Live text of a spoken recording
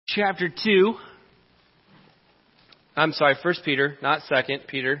chapter 2. I'm sorry, 1 Peter, not 2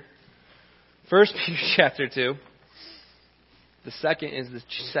 Peter. 1 Peter chapter 2. The second is the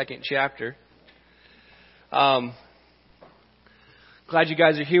second chapter. Glad you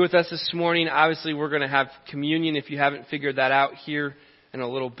guys are here with us this morning. Obviously, we're going to have communion if you haven't figured that out here in a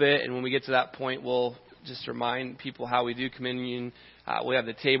little bit. And when we get to that point, we'll just remind people how we do communion. We have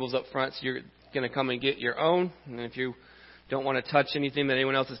the tables up front, so you're going to come and get your own. And if you don't want to touch anything that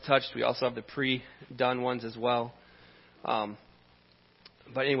anyone else has touched, we also have the pre-done ones as well. But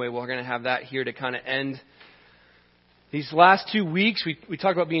anyway, we're going to have that here to kind of end these last 2 weeks. We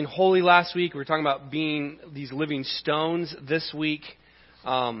talked about being holy last week. We're talking about being these living stones this week.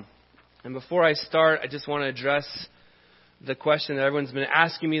 And before I start, I just want to address the question that everyone's been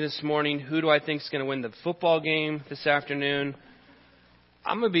asking me this morning. Who do I think is going to win the football game this afternoon?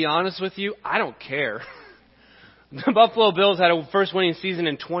 I'm going to be honest with you. I don't care. The Buffalo Bills had a first winning season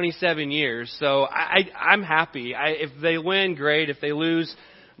in 27 years, so I'm happy. If they win, great. If they lose,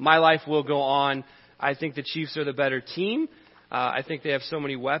 my life will go on. I think the Chiefs are the better team. I think they have so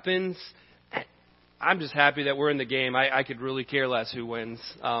many weapons. I'm just happy that we're in the game. I could really care less who wins.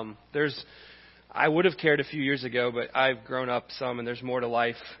 I would have cared a few years ago, but I've grown up some, and there's more to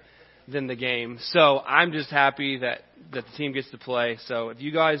life than the game. So I'm just happy that the team gets to play. So if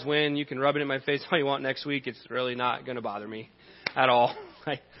you guys win, you can rub it in my face all you want next week. It's really not going to bother me at all.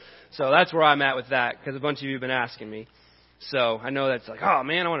 So that's where I'm at with that, because a bunch of you have been asking me. So I know that's like, oh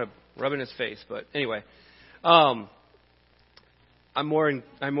man, I want to rub it in his face. But anyway, I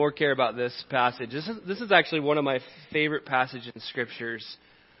more care about this passage. This is actually one of my favorite passages in scriptures.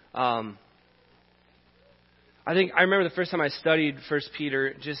 I remember the first time I studied 1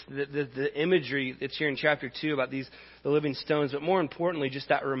 Peter, just the imagery that's here in chapter 2 about the living stones, but more importantly, just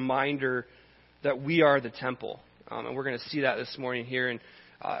that reminder that we are the temple. And we're going to see that this morning here, and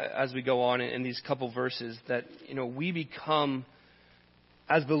as we go on in these couple verses, that we become,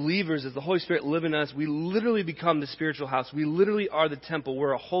 as believers, as the Holy Spirit live in us, we literally become the spiritual house. We literally are the temple.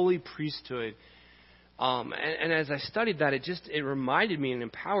 We're a holy priesthood. And as I studied that, it reminded me and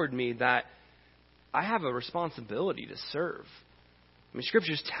empowered me that I have a responsibility to serve. I mean,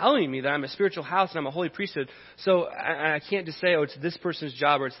 Scripture's telling me that I'm a spiritual house and I'm a holy priesthood. So I can't just say, it's this person's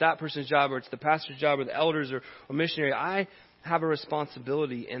job or it's that person's job or it's the pastor's job or the elders or missionary. I have a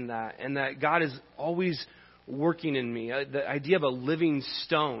responsibility in that, and that God is always working in me. The idea of a living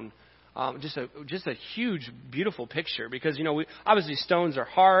stone, just a huge, beautiful picture, because obviously stones are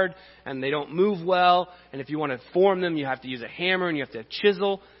hard and they don't move well, and if you want to form them, you have to use a hammer and you have to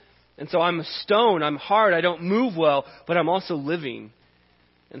chisel. And so I'm a stone, I'm hard, I don't move well, but I'm also living.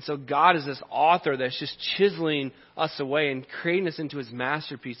 And so God is this author that's just chiseling us away and creating us into His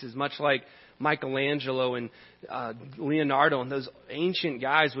masterpieces, much like Michelangelo and Leonardo and those ancient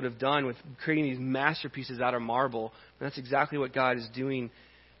guys would have done with creating these masterpieces out of marble. And that's exactly what God is doing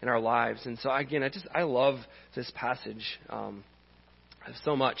in our lives. And so again, I love this passage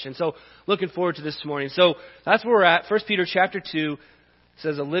so much. And so looking forward to this morning. So that's where we're at. 1 Peter chapter 2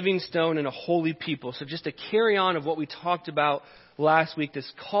 says a living stone and a holy people. So just to carry on of what we talked about last week,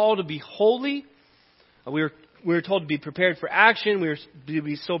 this call to be holy. We were told to be prepared for action. We were to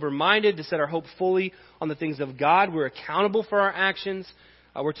be sober-minded, to set our hope fully on the things of God. We're accountable for our actions.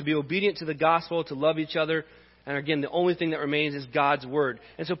 We're to be obedient to the gospel, to love each other. And again, the only thing that remains is God's word.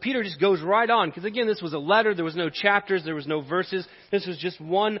 And so Peter just goes right on, because again, this was a letter. There was no chapters. There was no verses. This was just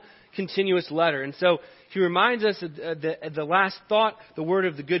one continuous letter. And so he reminds us that the last thought, the word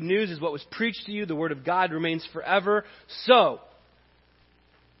of the good news is what was preached to you. The word of God remains forever. So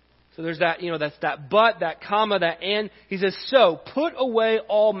there's that, that's that but, that comma, that and. He says, so put away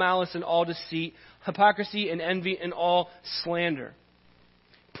all malice and all deceit, hypocrisy and envy and all slander.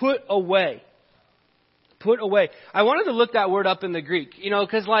 Put away. Put away. I wanted to look that word up in the Greek,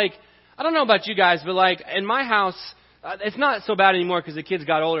 because I don't know about you guys, but in my house, it's not so bad anymore because the kids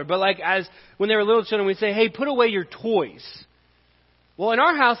got older. But when they were little children, we'd say, hey, put away your toys. Well, in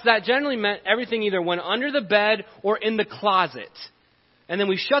our house, that generally meant everything either went under the bed or in the closet. And then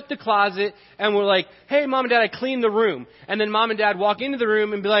we shut the closet and we're like, hey, Mom and Dad, I cleaned the room. And then Mom and Dad walk into the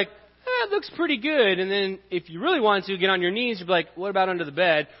room and be like, it looks pretty good. And then if you really wanted to, get on your knees, you'd be like, what about under the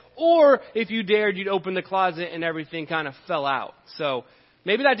bed? Or if you dared, you'd open the closet and everything kind of fell out. So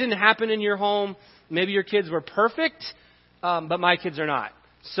maybe that didn't happen in your home. Maybe your kids were perfect, but my kids are not.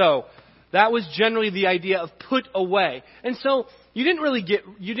 So that was generally the idea of put away. And so you didn't really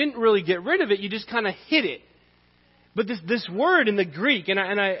get rid of it. You just kind of hid it. But this word in the Greek, and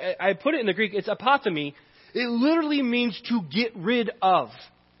I put it in the Greek, it's apothemi. It literally means to get rid of.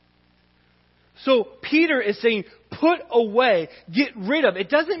 So Peter is saying, put away, get rid of. It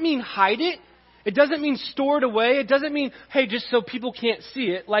doesn't mean hide it. It doesn't mean store it away. It doesn't mean, hey, just so people can't see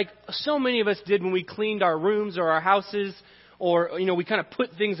it, like so many of us did when we cleaned our rooms or our houses, or, we kind of put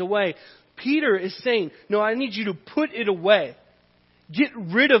things away. Peter is saying, no, I need you to put it away. Get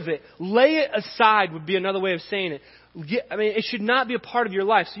rid of it. Lay it aside would be another way of saying it. It should not be a part of your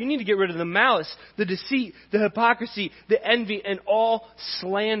life. So you need to get rid of the malice, the deceit, the hypocrisy, the envy, and all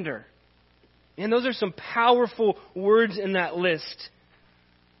slander. And those are some powerful words in that list.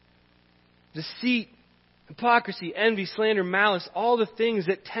 Deceit, hypocrisy, envy, slander, malice, all the things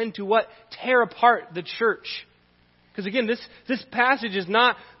that tend to what? Tear apart the church. Because again, this passage is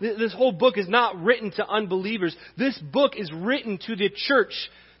not, this whole book is not written to unbelievers. This book is written to the church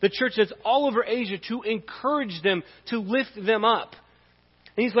that's all over Asia, to encourage them, to lift them up.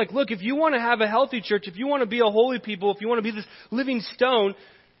 And he's like, look, if you want to have a healthy church, if you want to be a holy people, if you want to be this living stone,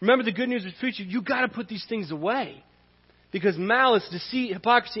 remember the good news is preached, you got to put these things away. Because malice, deceit,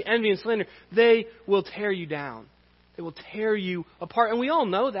 hypocrisy, envy, and slander, they will tear you down. They will tear you apart. And we all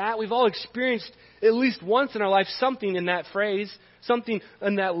know that. We've all experienced at least once in our life something in that phrase, something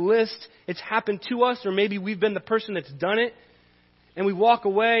in that list. It's happened to us, or maybe we've been the person that's done it. And we walk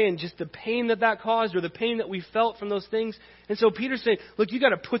away and just the pain that caused, or the pain that we felt from those things. And so Peter's saying, look, you got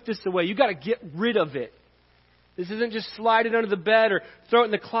to put this away. You got to get rid of it. This isn't just slide it under the bed or throw it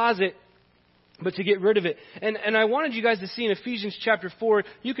in the closet, but to get rid of it. And I wanted you guys to see in Ephesians chapter 4,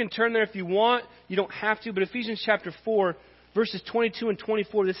 you can turn there if you want, you don't have to, but Ephesians chapter 4, verses 22 and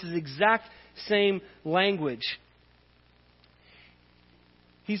 24, this is the exact same language.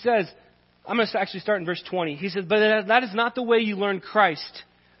 He says, I'm going to actually start in verse 20. He says, but that is not the way you learned Christ,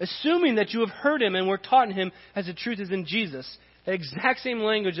 assuming that you have heard Him and were taught in Him as the truth is in Jesus. The exact same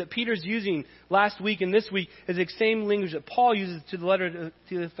language that Peter's using last week and this week is the same language that Paul uses to the letter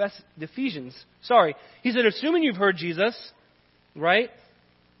to the Ephesians. He said, assuming you've heard Jesus, right?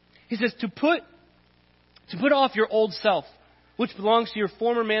 He says to put off your old self, which belongs to your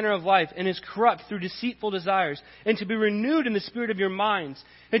former manner of life and is corrupt through deceitful desires, and to be renewed in the spirit of your minds,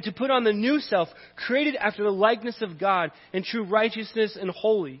 and to put on the new self, created after the likeness of God in true righteousness and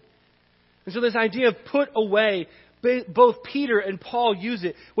holy. And so this idea of put away, both Peter and Paul use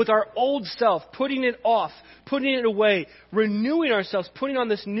it with our old self, putting it off, putting it away, renewing ourselves, putting on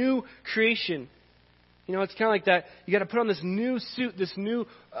this new creation. It's kind of like that. You got to put on this new suit, this new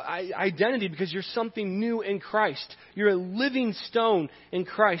identity, because you're something new in Christ. You're a living stone in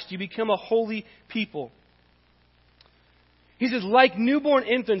Christ. You become a holy people. He says, like newborn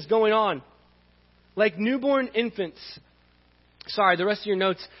infants going on. Like newborn infants. Sorry, the rest of your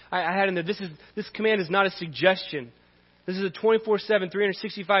notes I had in there. This command is not a suggestion. This is a 24/7,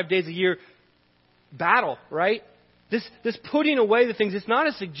 365 days a year battle, right? This putting away the things, it's not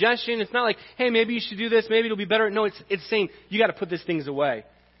a suggestion. It's not like, hey, maybe you should do this, maybe it'll be better. No, it's saying you got to put these things away.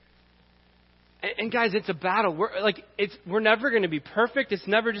 And guys, it's a battle. We're never going to be perfect. It's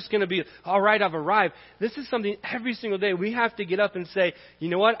never just going to be, all right, I've arrived. This is something every single day we have to get up and say, you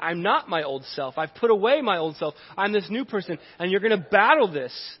know what? I'm not my old self. I've put away my old self. I'm this new person. And you're going to battle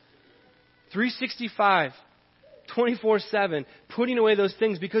this 365, 24/7, putting away those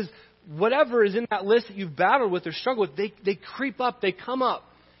things, because whatever is in that list that you've battled with or struggled with, they creep up, they come up.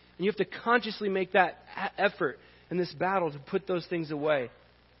 And you have to consciously make that effort in this battle to put those things away.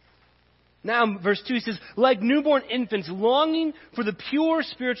 Now, verse 2, he says, like newborn infants, longing for the pure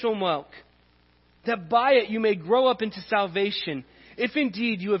spiritual milk, that by it you may grow up into salvation, if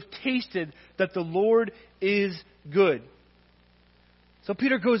indeed you have tasted that the Lord is good. So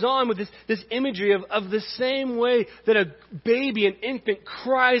Peter goes on with this imagery of the same way that a baby, an infant,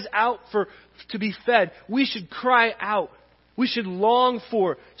 cries out to be fed. We should cry out. We should long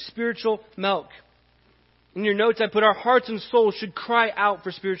for spiritual milk. In your notes, I put our hearts and souls should cry out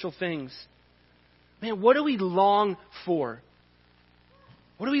for spiritual things. Man, what do we long for?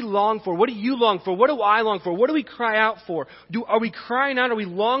 What do we long for? What do you long for? What do I long for? What do we cry out for? Are we crying out? Are we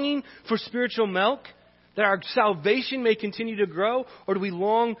longing for spiritual milk? That our salvation may continue to grow? Or do we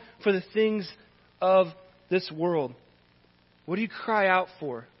long for the things of this world? What do you cry out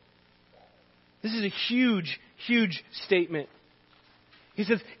for? This is a huge, huge statement. He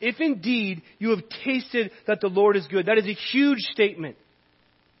says, if indeed you have tasted that the Lord is good. That is a huge statement.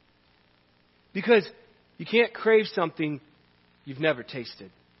 Because you can't crave something you've never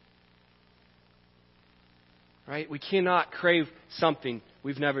tasted. Right? We cannot crave something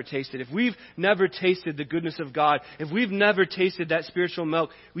we've never tasted. If we've never tasted the goodness of God, if we've never tasted that spiritual milk,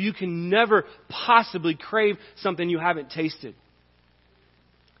 you can never possibly crave something you haven't tasted.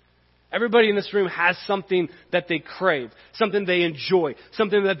 Everybody in this room has something that they crave, something they enjoy,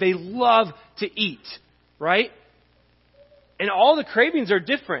 something that they love to eat, right? And all the cravings are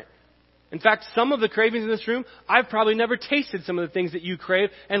different. In fact, some of the cravings in this room, I've probably never tasted some of the things that you crave,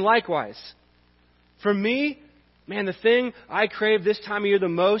 and likewise. For me, man, the thing I crave this time of year the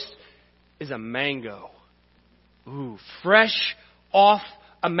most is a mango. Ooh, fresh off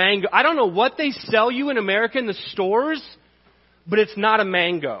a mango. I don't know what they sell you in America in the stores, but it's not a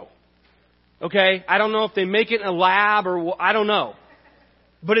mango. Okay? I don't know if they make it in a lab or I don't know.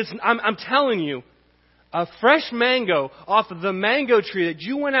 But I'm telling you, a fresh mango off of the mango tree that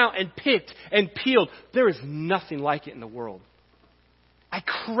you went out and picked and peeled, there is nothing like it in the world. I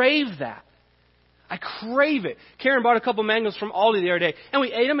crave that. I crave it. Karen bought a couple mangoes from Aldi the other day, and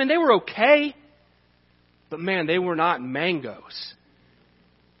we ate them, and they were okay. But man, they were not mangoes.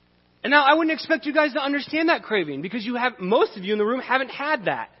 And now I wouldn't expect you guys to understand that craving because most of you in the room haven't had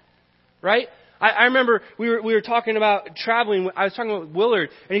that. Right? I remember we were talking about traveling. I was talking about Willard,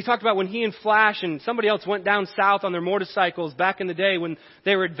 and he talked about when he and Flash and somebody else went down south on their motorcycles back in the day when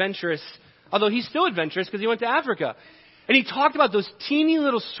they were adventurous. Although he's still adventurous because he went to Africa. And he talked about those teeny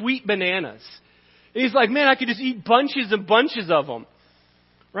little sweet bananas. And he's like, man, I could just eat bunches and bunches of them.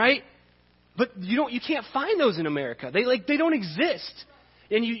 Right? But you can't find those in America. They don't exist.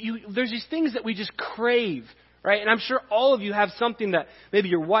 And there's these things that we just crave. Right? And I'm sure all of you have something that maybe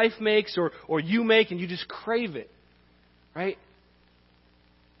your wife makes or you make and you just crave it. Right?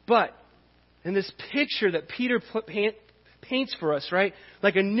 But in this picture that Peter paints for us, right?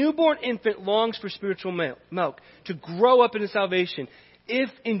 Like a newborn infant longs for spiritual milk to grow up into salvation, if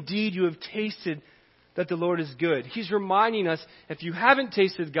indeed you have tasted that the Lord is good. He's reminding us, if you haven't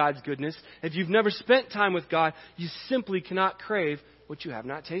tasted God's goodness, if you've never spent time with God, you simply cannot crave what you have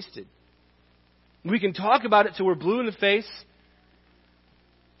not tasted. We can talk about it till we're blue in the face.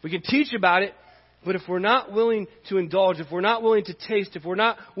 We can teach about it. But if we're not willing to indulge, if we're not willing to taste, if we're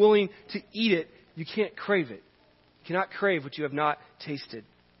not willing to eat it, you can't crave it. You cannot crave what you have not tasted.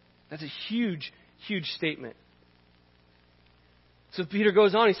 That's a huge, huge statement. So Peter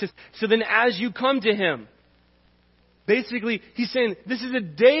goes on, he says, so then as you come to Him, basically he's saying this is a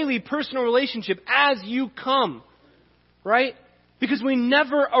daily personal relationship as you come, right? Because we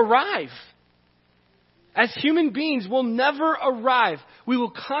never arrive. As human beings, we'll never arrive. We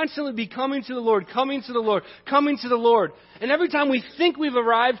will constantly be coming to the Lord, coming to the Lord, coming to the Lord. And every time we think we've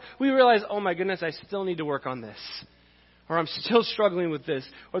arrived, we realize, oh my goodness, I still need to work on this. Or I'm still struggling with this.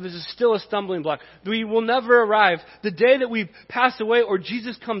 Or this is still a stumbling block. We will never arrive. The day that we pass away or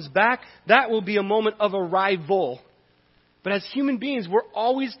Jesus comes back, that will be a moment of arrival. But as human beings, we're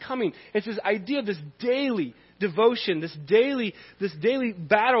always coming. It's this idea of this daily devotion, this daily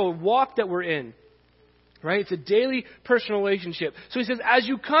battle walk that we're in. Right? It's a daily personal relationship. So he says, as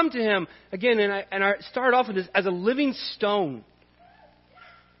you come to Him, again, and I start off with this, as a living stone,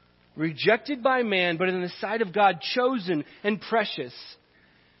 rejected by man, but in the sight of God, chosen and precious.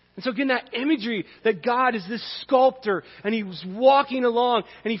 And so again, that imagery that God is this sculptor, and He was walking along,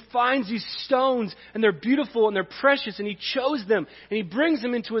 and He finds these stones, and they're beautiful, and they're precious, and He chose them, and He brings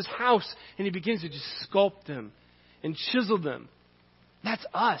them into His house, and He begins to just sculpt them and chisel them. That's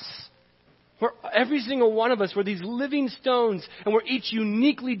us. Every single one of us, we're these living stones, and we're each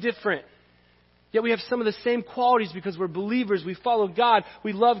uniquely different. Yet we have some of the same qualities because we're believers. We follow God.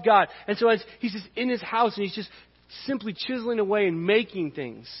 We love God. And so as He's just in His house, and He's just simply chiseling away and making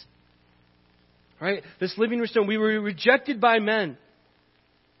things. Right? This living stone, we were rejected by men.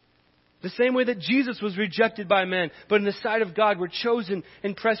 The same way that Jesus was rejected by men. But in the sight of God, we're chosen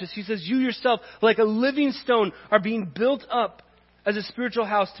and precious. He says, you yourself, like a living stone, are being built up as a spiritual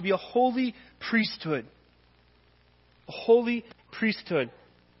house to be a holy priesthood. A holy priesthood.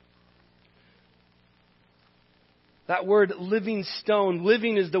 That word living stone,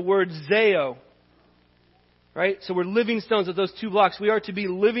 living is the word zeo. Right? So we're living stones at those two blocks. We are to be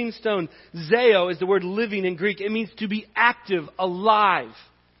living stones. Zeo is the word living in Greek. It means to be active, alive.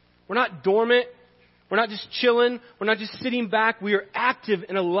 We're not dormant. We're not just chilling. We're not just sitting back. We are active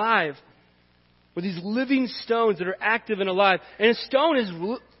and alive. We're these living stones that are active and alive. And a stone is,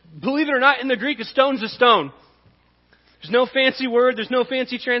 believe it or not, in the Greek, a stone's a stone. There's no fancy word. There's no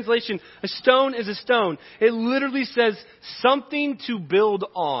fancy translation. A stone is a stone. It literally says something to build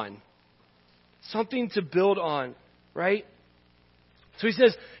on. Something to build on. Right? So he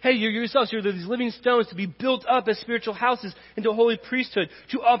says, hey, you're yourselves, you're these living stones to be built up as spiritual houses into a holy priesthood,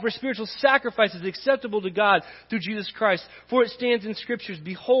 to offer spiritual sacrifices acceptable to God through Jesus Christ. For it stands in Scriptures,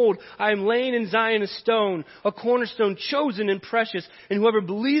 behold, I am laying in Zion a stone, a cornerstone chosen and precious, and whoever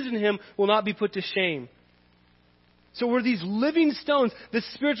believes in Him will not be put to shame. So we're these living stones, this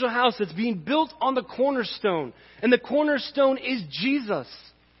spiritual house that's being built on the cornerstone. And the cornerstone is Jesus.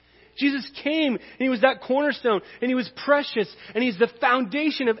 Jesus came and He was that cornerstone and He was precious and He's the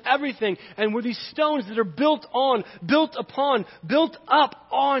foundation of everything. And we're these stones that are built on, built upon, built up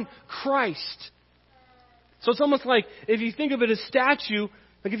on Christ. So it's almost like if you think of it as statue,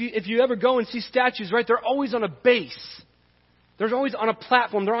 like if you ever go and see statues, right, they're always on a base. They're always on a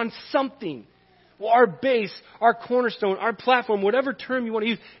platform. They're on something. Well, our base, our cornerstone, our platform, whatever term you want to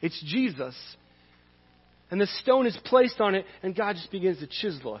use, it's Jesus. And the stone is placed on it, and God just begins to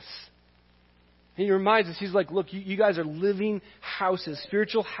chisel us. And He reminds us, He's like, look, you guys are living houses,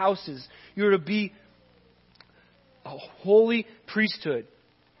 spiritual houses. You're to be a holy priesthood.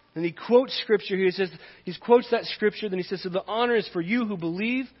 And He quotes Scripture here. He quotes that Scripture, then He says, so the honor is for you who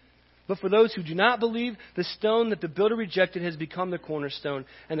believe, but for those who do not believe, the stone that the builder rejected has become the cornerstone,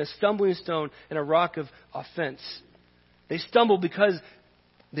 and a stumbling stone and a rock of offense. They stumble because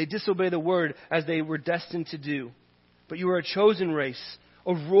they disobey the word as they were destined to do. But you are a chosen race,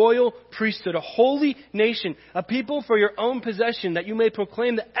 a royal priesthood, a holy nation, a people for your own possession, that you may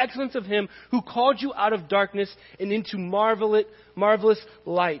proclaim the excellence of Him who called you out of darkness and into marvelous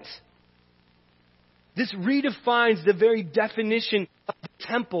light. This redefines the very definition of the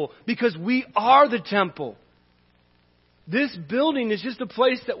temple, because we are the temple. This building is just a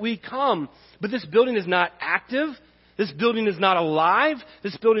place that we come, but this building is not active. This building is not alive.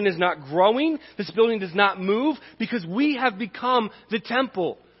 This building is not growing. This building does not move, because we have become the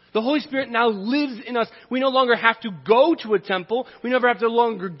temple. The Holy Spirit now lives in us. We no longer have to go to a temple. We never have to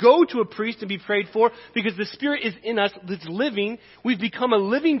longer go to a priest and be prayed for, because the Spirit is in us that's living. We've become a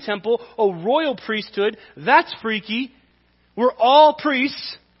living temple, a royal priesthood. That's freaky. We're all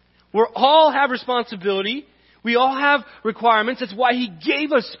priests. We all have responsibility. We all have requirements. That's why He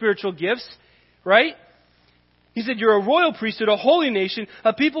gave us spiritual gifts, right? He said, you're a royal priesthood, a holy nation,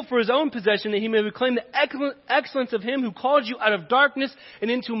 a people for His own possession, that He may proclaim the excellence of Him who called you out of darkness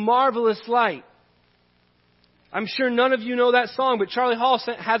and into marvelous light. I'm sure none of you know that song, but Charlie Hall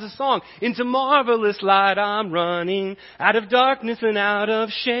has a song. Into marvelous light I'm running, out of darkness and out of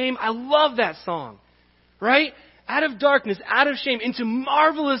shame. I love that song, right? Out of darkness, out of shame, into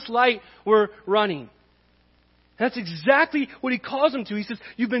marvelous light we're running. That's exactly what He calls them to. He says,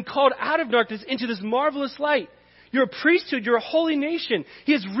 you've been called out of darkness into this marvelous light. You're a priesthood. You're a holy nation.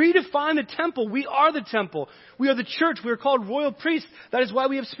 He has redefined the temple. We are the temple. We are the church. We are called royal priests. That is why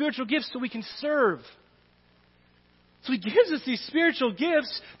we have spiritual gifts, so we can serve. So He gives us these spiritual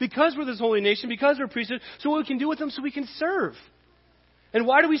gifts because we're this holy nation, because we're a priesthood, so what we can do with them so we can serve. And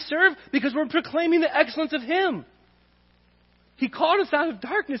why do we serve? Because we're proclaiming the excellence of Him. He called us out of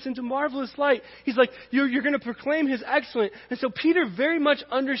darkness into marvelous light. He's like, you're going to proclaim His excellence. And so Peter very much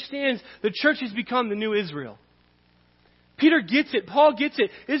understands the church has become the new Israel. Peter gets it. Paul gets it.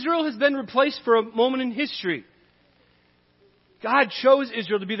 Israel has been replaced for a moment in history. God chose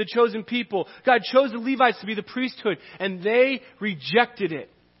Israel to be the chosen people. God chose the Levites to be the priesthood. And they rejected it.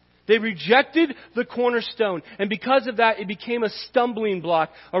 They rejected the cornerstone. And because of that, it became a stumbling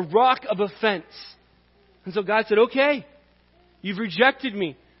block, a rock of offense. And so God said, okay, you've rejected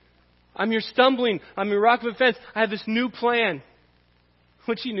me. I'm your stumbling. I'm your rock of offense. I have this new plan,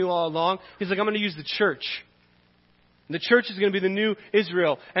 which He knew all along. He's like, I'm going to use the church. The church is going to be the new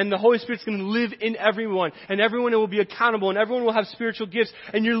Israel. And the Holy Spirit's going to live in everyone. And everyone will be accountable. And everyone will have spiritual gifts.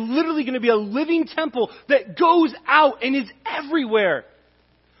 And you're literally going to be a living temple that goes out and is everywhere.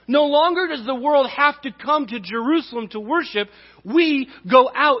 No longer does the world have to come to Jerusalem to worship. We go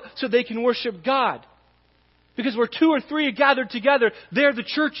out so they can worship God. Because where 2 or 3 are gathered together, there the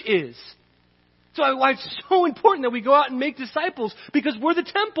church is. So why it's so important that we go out and make disciples, because we're the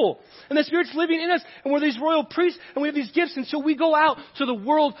temple. And the Spirit's living in us. And we're these royal priests. And we have these gifts. And so we go out so the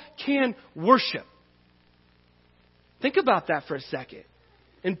world can worship. Think about that for a second.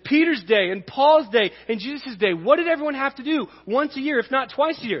 In Peter's day, in Paul's day, in Jesus' day, what did everyone have to do once a year, if not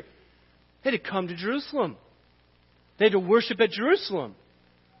twice a year? They had to come to Jerusalem. They had to worship at Jerusalem.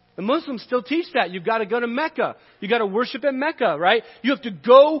 The Muslims still teach that. You've got to go to Mecca. You've got to worship at Mecca, right? You have to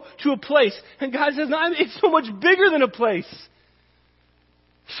go to a place. And God says, no, it's so much bigger than a place.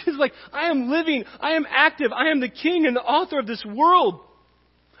 He's like, I am living. I am active. I am the king and the author of this world.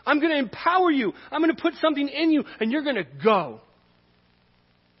 I'm going to empower you. I'm going to put something in you, and you're going to go.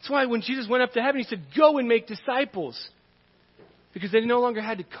 That's why when Jesus went up to heaven, He said, go and make disciples. Because they no longer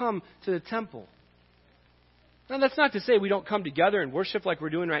had to come to the temple. Now, that's not to say we don't come together and worship like we're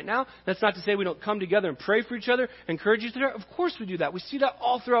doing right now. That's not to say we don't come together and pray for each other, encourage each other. Of course we do that. We see that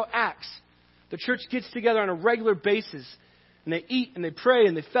all throughout Acts. The church gets together on a regular basis. And they eat and they pray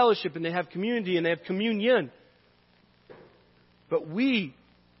and they fellowship and they have community and they have communion. But we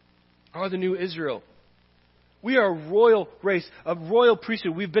are the new Israel. We are a royal race, a royal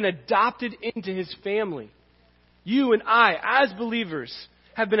priesthood. We've been adopted into His family. You and I, as believers,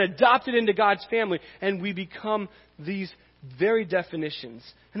 have been adopted into God's family, and we become these very definitions.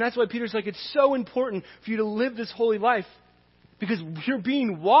 And that's why Peter's like, it's so important for you to live this holy life, because you're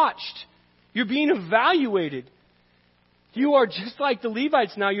being watched. You're being evaluated. You are just like the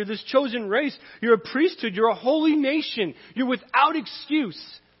Levites now. You're this chosen race. You're a priesthood. You're a holy nation. You're without excuse.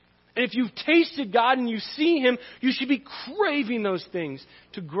 And if you've tasted God and you see Him, you should be craving those things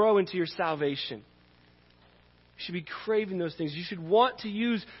to grow into your salvation. You should be craving those things. You should want to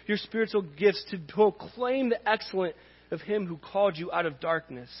use your spiritual gifts to proclaim the excellence of Him who called you out of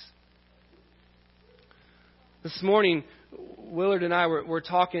darkness. This morning, Willard and I were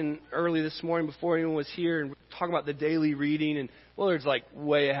talking early this morning before anyone was here, and we're talking about the daily reading. And Willard's like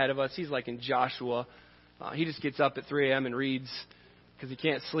way ahead of us. He's like in Joshua. He just gets up at 3 a.m. and reads because he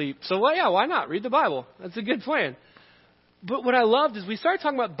can't sleep. So, well, yeah, why not? Read the Bible. That's a good plan. But what I loved is we started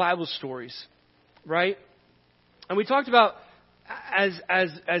talking about Bible stories, right? And we talked about as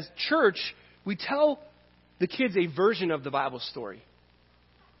church, we tell the kids a version of the Bible story.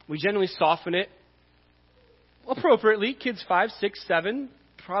 We generally soften it appropriately. Kids 5, 6, 7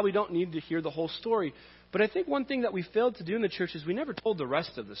 probably don't need to hear the whole story. But I think one thing that we failed to do in the church is we never told the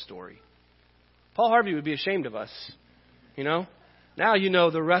rest of the story. Paul Harvey would be ashamed of us, you know? Now you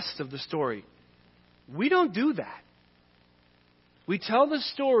know the rest of the story. We don't do that. We tell the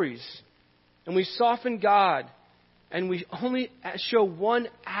stories, and we soften God, and we only show one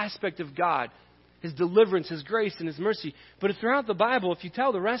aspect of God, His deliverance, His grace, and His mercy. But throughout the Bible, if you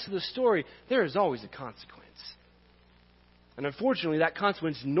tell the rest of the story, there is always a consequence. And unfortunately, that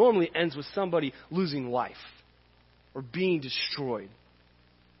consequence normally ends with somebody losing life or being destroyed.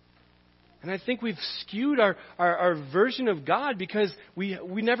 And I think we've skewed our version of God because we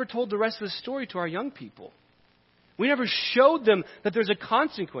never told the rest of the story to our young people. We never showed them that there's a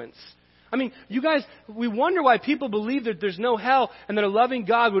consequence. I mean, you guys, we wonder why people believe that there's no hell and that a loving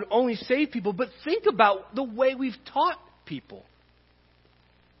God would only save people. But think about the way we've taught people.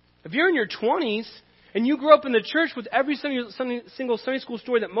 If you're in your 20s and you grew up in the church with every single Sunday school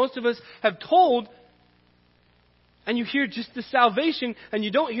story that most of us have told, and you hear just the salvation and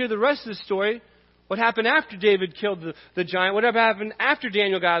you don't hear the rest of the story, what happened after David killed the giant, whatever happened after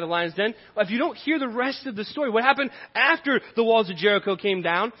Daniel got out of the lion's den, if you don't hear the rest of the story, what happened after the walls of Jericho came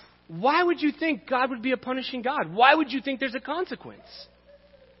down, why would you think God would be a punishing God? Why would you think there's a consequence?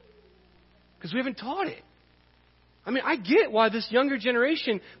 Because we haven't taught it. I mean, I get why this younger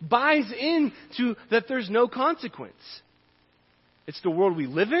generation buys into that there's no consequence. It's the world we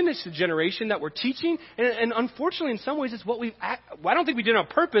live in. It's the generation that we're teaching. And unfortunately, in some ways, it's what I don't think we did it on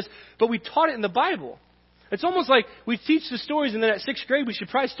purpose, but we taught it in the Bible. It's almost like we teach the stories, and then at 6th grade, we should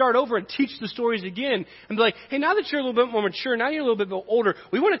probably start over and teach the stories again. And be like, hey, now that you're a little bit more mature, now you're a little bit older,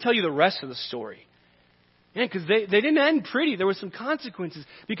 we want to tell you the rest of the story. Yeah, because they didn't end pretty. There were some consequences.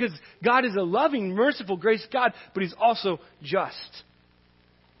 Because God is a loving, merciful, grace God, but He's also just.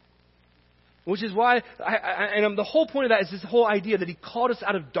 Which is why, the whole point of that is this whole idea that He called us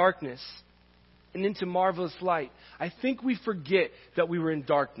out of darkness and into marvelous light. I think we forget that we were in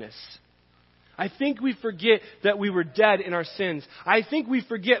darkness. I think we forget that we were dead in our sins. I think we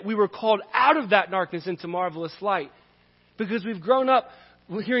forget we were called out of that darkness into marvelous light. Because we've grown up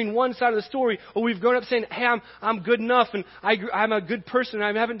hearing one side of the story, or we've grown up saying, hey, I'm good enough, and I'm a good person,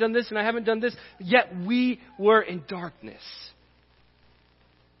 and I haven't done this, and I haven't done this. Yet we were in darkness.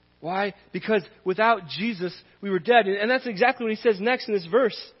 Why? Because without Jesus, we were dead. And that's exactly what he says next in this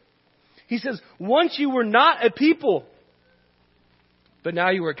verse. He says, once you were not a people, but now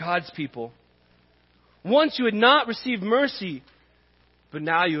you are God's people. Once you had not received mercy, but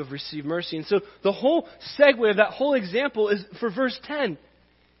now you have received mercy. And so the whole segue of that whole example is for verse 10.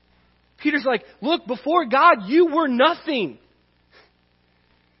 Peter's like, look, before God, you were nothing.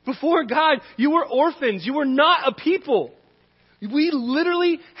 Before God, you were orphans. You were not a people. We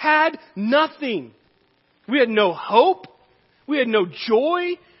literally had nothing. We had no hope. We had no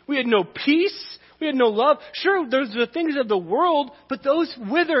joy. We had no peace. We had no love. Sure, there's the things of the world, but those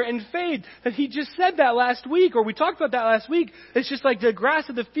wither and fade. And he just said that last week, or we talked about that last week. It's just like the grass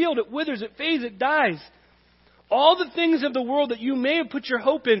of the field. It withers, it fades, it dies. All the things of the world that you may have put your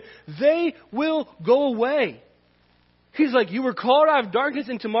hope in, they will go away. He's like, you were called out of darkness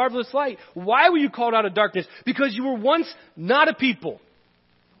into marvelous light. Why were you called out of darkness? Because you were once not a people.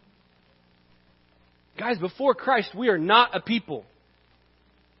 Guys, before Christ, we are not a people.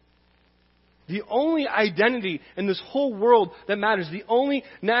 The only identity in this whole world that matters, the only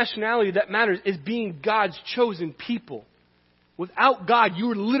nationality that matters is being God's chosen people. Without God, you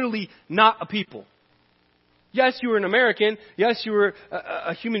were literally not a people. Yes, you were an American. Yes, you were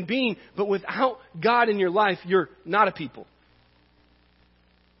a human being. But without God in your life, you're not a people.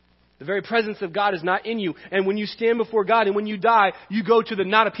 The very presence of God is not in you. And when you stand before God and when you die, you go to the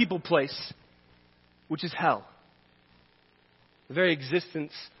not a people place, which is hell. The very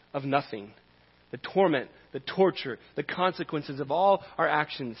existence of nothing. The torment, the torture, the consequences of all our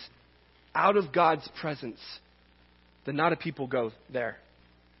actions. Out of God's presence, the not a people go there.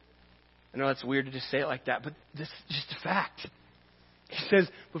 I know that's weird to just say it like that, but this is just a fact. He says,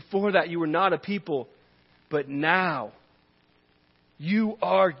 before that you were not a people, but now you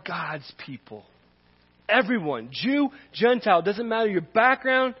are God's people. Everyone, Jew, Gentile, doesn't matter your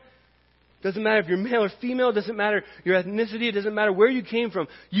background, doesn't matter if you're male or female, doesn't matter your ethnicity, it doesn't matter where you came from.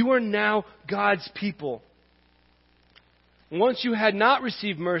 You are now God's people. Once you had not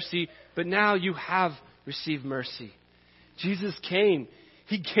received mercy, but now you have received mercy. Jesus came.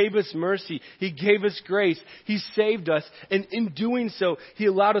 He gave us mercy. He gave us grace. He saved us. And in doing so, He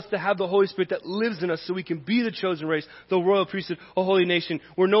allowed us to have the Holy Spirit that lives in us so we can be the chosen race, the royal priesthood, a holy nation.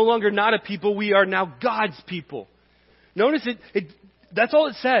 We're no longer not a people. We are now God's people. Notice that's all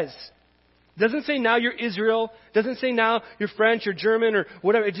it says. It doesn't say now you're Israel. It doesn't say now you're French or German or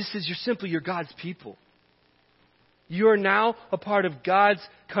whatever. It just says you're God's people. You are now a part of God's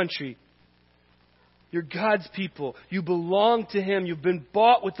country. You're God's people. You belong to Him. You've been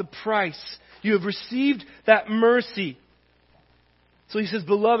bought with a price. You have received that mercy. So He says,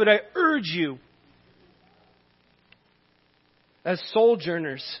 beloved, I urge you as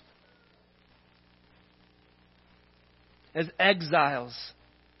sojourners, as exiles,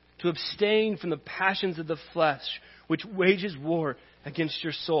 to abstain from the passions of the flesh, which wages war against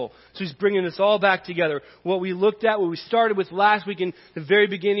your soul. So He's bringing this all back together. What we looked at, what we started with last week in the very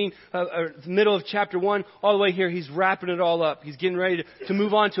beginning, or the middle of chapter 1, all the way here, He's wrapping it all up. He's getting ready to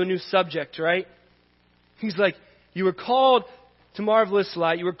move on to a new subject, right? He's like, you were called to marvelous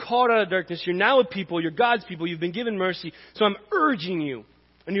light. You were called out of darkness. You're now a people. You're God's people. You've been given mercy. So I'm urging you.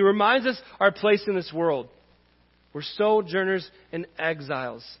 And He reminds us our place in this world. We're sojourners and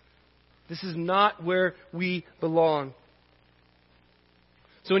exiles. This is not where we belong.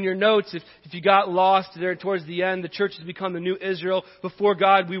 So in your notes, if you got lost there towards the end, the church has become the new Israel. Before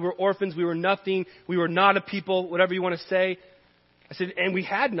God, we were orphans. We were nothing. We were not a people, whatever you want to say. I said, and we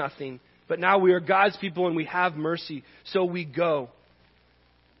had nothing. But now we are God's people and we have mercy. So we go.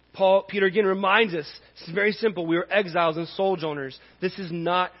 Peter again reminds us, it's very simple. We are exiles and sojourners. This is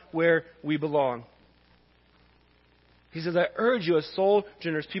not where we belong. He says, I urge you as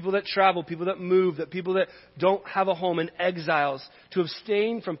sojourners, people that travel, people that move, that people that don't have a home, and exiles, to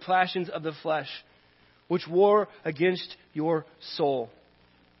abstain from passions of the flesh, which war against your soul.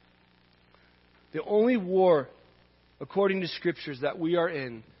 The only war, according to Scriptures, that we are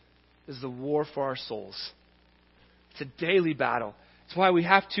in is the war for our souls. It's a daily battle. That's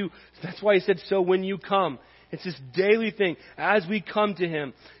why He said, so when you come. It's this daily thing. As we come to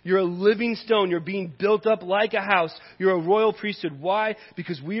Him, you're a living stone. You're being built up like a house. You're a royal priesthood. Why?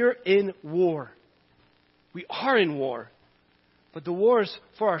 Because we are in war. We are in war. But the war is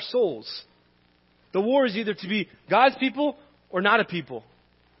for our souls. The war is either to be God's people or not a people.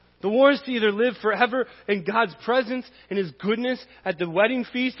 The war is to either live forever in God's presence and His goodness at the wedding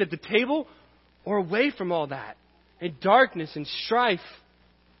feast, at the table, or away from all that. In darkness and strife,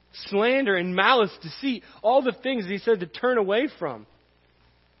 slander and malice, deceit, all the things He said to turn away from.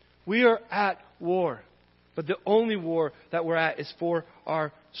 We are at war. But the only war that we're at is for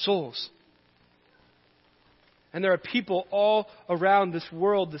our souls. And there are people all around this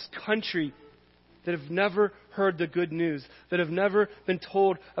world, this country, that have never heard the good news, that have never been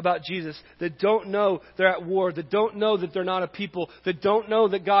told about Jesus, that don't know they're at war, that don't know that they're not a people, that don't know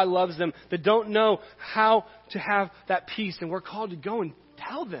that God loves them, that don't know how to have that peace. And we're called to go and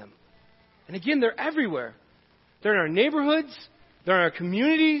tell them. And again, they're everywhere. They're in our neighborhoods. They're in our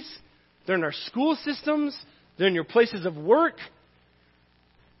communities. They're in our school systems. They're in your places of work.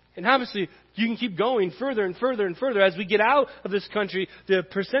 And obviously, you can keep going further and further and further. As we get out of this country, the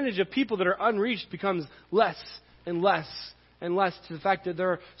percentage of people that are unreached becomes less and less and less, to the fact that there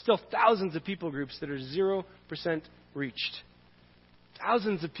are still thousands of people groups that are 0% reached.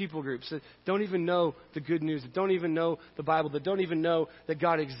 Thousands of people groups that don't even know the good news, that don't even know the Bible, that don't even know that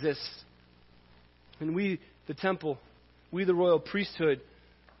God exists. And we, the temple, we, the royal priesthood,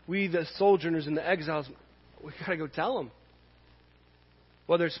 we, the sojourners and the exiles, we got to go tell them.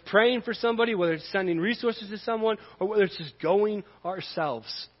 Whether it's praying for somebody, whether it's sending resources to someone, or whether it's just going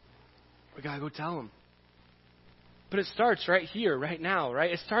ourselves, we got to go tell them. But it starts right here, right now,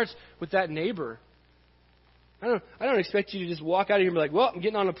 right? It starts with that neighbor. I don't expect you to just walk out of here and be like, well, I'm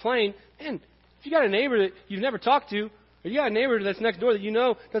getting on a plane. And if you got a neighbor that you've never talked to, or you got a neighbor that's next door that you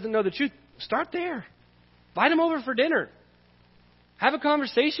know doesn't know the truth, start there. Invite them over for dinner. Have a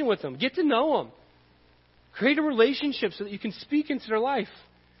conversation with them. Get to know them. Create a relationship so that you can speak into their life.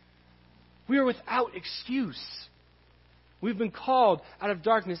 We are without excuse. We've been called out of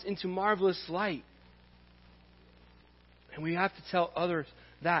darkness into marvelous light. And we have to tell others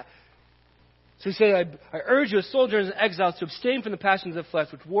that. So he said, I urge you as sojourners and exiles to abstain from the passions of the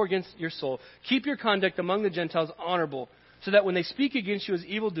flesh which war against your soul. Keep your conduct among the Gentiles honorable, so that when they speak against you as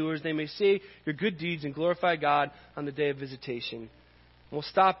evildoers, they may say your good deeds and glorify God on the day of visitation. And we'll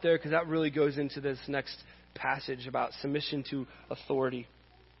stop there because that really goes into this next passage about submission to authority.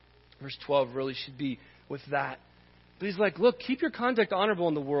 Verse 12 really should be with that. But he's like, look, keep your conduct honorable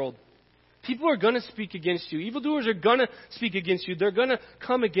in the world. People are going to speak against you. Evildoers are going to speak against you. They're going to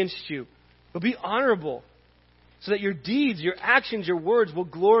come against you. But be honorable so that your deeds, your actions, your words will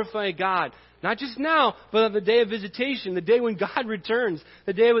glorify God. Not just now, but on the day of visitation, the day when God returns,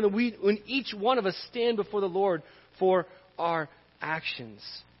 the day when each one of us stand before the Lord for our actions.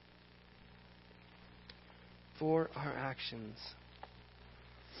 For our actions.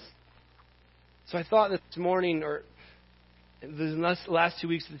 So I thought this morning, or the last 2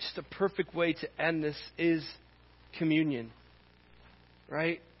 weeks, just a perfect way to end this is communion.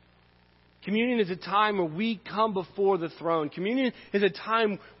 Right? Communion is a time where we come before the throne. Communion is a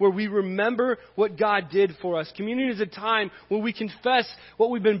time where we remember what God did for us. Communion is a time where we confess what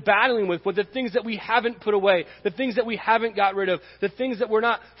we've been battling with, the things that we haven't put away, the things that we haven't got rid of, the things that we're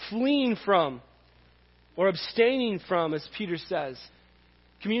not fleeing from or abstaining from, as Peter says.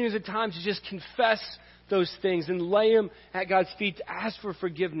 Communion is a time to just confess those things and lay them at God's feet, to ask for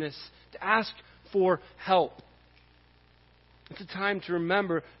forgiveness, to ask for help. It's a time to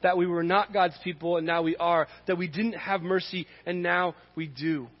remember that we were not God's people and now we are, that we didn't have mercy and now we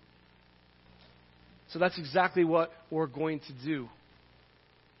do. So that's exactly what we're going to do.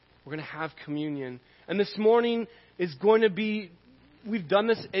 We're going to have communion. And this morning is going to be, we've done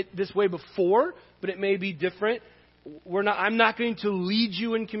this way before, but it may be different. I'm not going to lead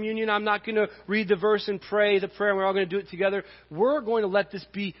you in communion. I'm not going to read the verse and pray the prayer and we're all going to do it together. We're going to let this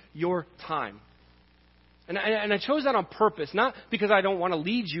be your time. And I chose that on purpose, not because I don't want to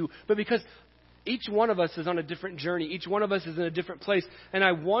lead you, but because each one of us is on a different journey. Each one of us is in a different place. And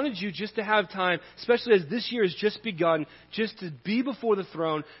I wanted you just to have time, especially as this year has just begun, just to be before the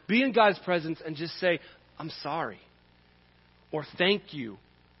throne, be in God's presence, and just say, I'm sorry, or thank you,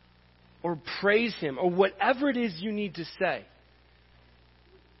 or praise Him, or whatever it is you need to say.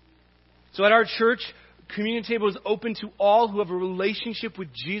 So at our church, communion table is open to all who have a relationship with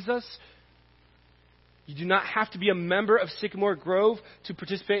Jesus. You do not have to be a member of Sycamore Grove to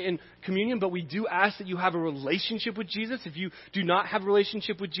participate in communion, but we do ask that you have a relationship with Jesus. If you do not have a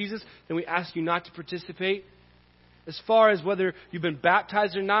relationship with Jesus, then we ask you not to participate. As far as whether you've been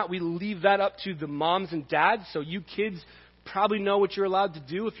baptized or not, we leave that up to the moms and dads. So you kids probably know what you're allowed to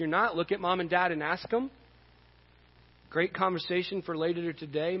do. If you're not, look at mom and dad and ask them. Great conversation for later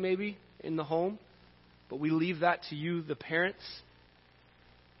today, maybe, in the home. But we leave that to you, the parents.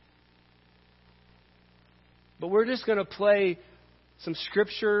 But we're just going to play some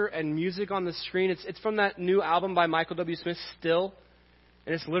scripture and music on the screen. It's from that new album by Michael W. Smith, Still.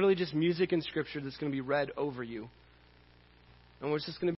 And it's literally just music and scripture that's going to be read over you. And we're just going to